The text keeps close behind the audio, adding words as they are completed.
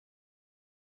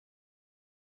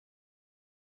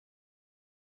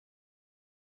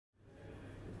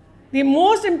The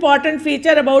most important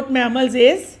feature about mammals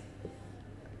is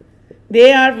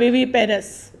they are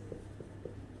viviparous.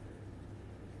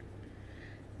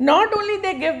 Not only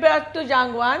they give birth to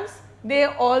young ones, they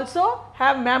also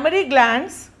have mammary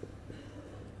glands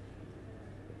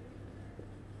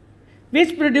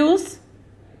which produce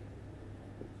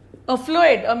a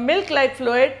fluid, a milk-like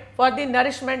fluid for the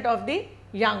nourishment of the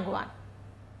young one.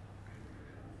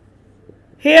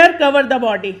 Hair cover the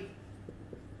body.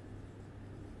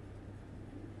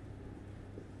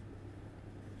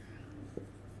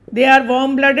 They are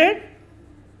warm-blooded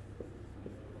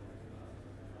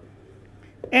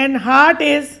and heart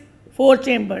is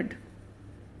 4-chambered.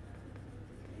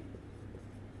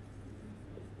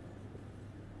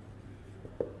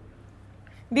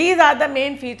 These are the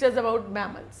main features about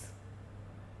mammals.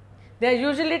 They are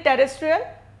usually terrestrial,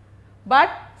 but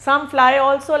some fly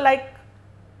also like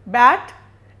bat,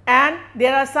 and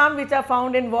there are some which are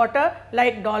found in water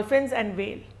like dolphins and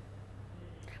whale.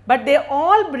 But they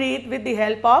all breathe with the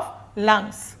help of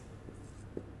lungs.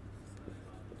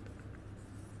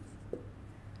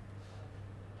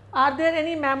 Are there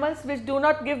any mammals which do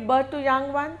not give birth to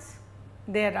young ones?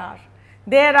 There are.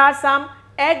 There are some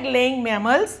egg laying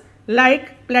mammals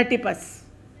like platypus.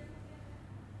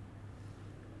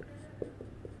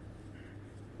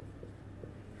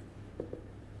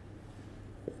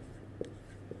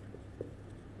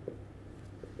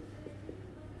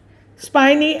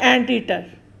 Spiny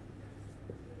anteater.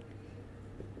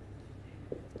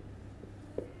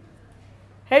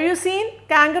 Have you seen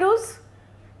kangaroos?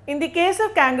 In the case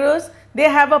of kangaroos, they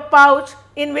have a pouch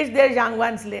in which their young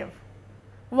ones live.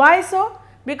 Why so?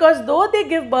 Because though they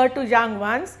give birth to young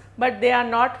ones, but they are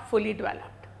not fully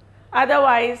developed.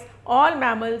 Otherwise, all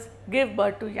mammals give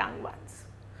birth to young ones.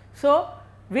 So,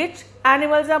 which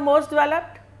animals are most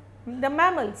developed? The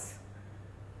mammals.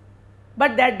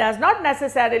 But that does not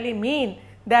necessarily mean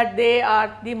that they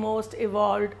are the most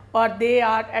evolved or they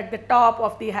are at the top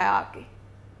of the hierarchy.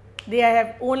 They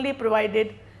have only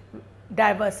provided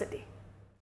diversity.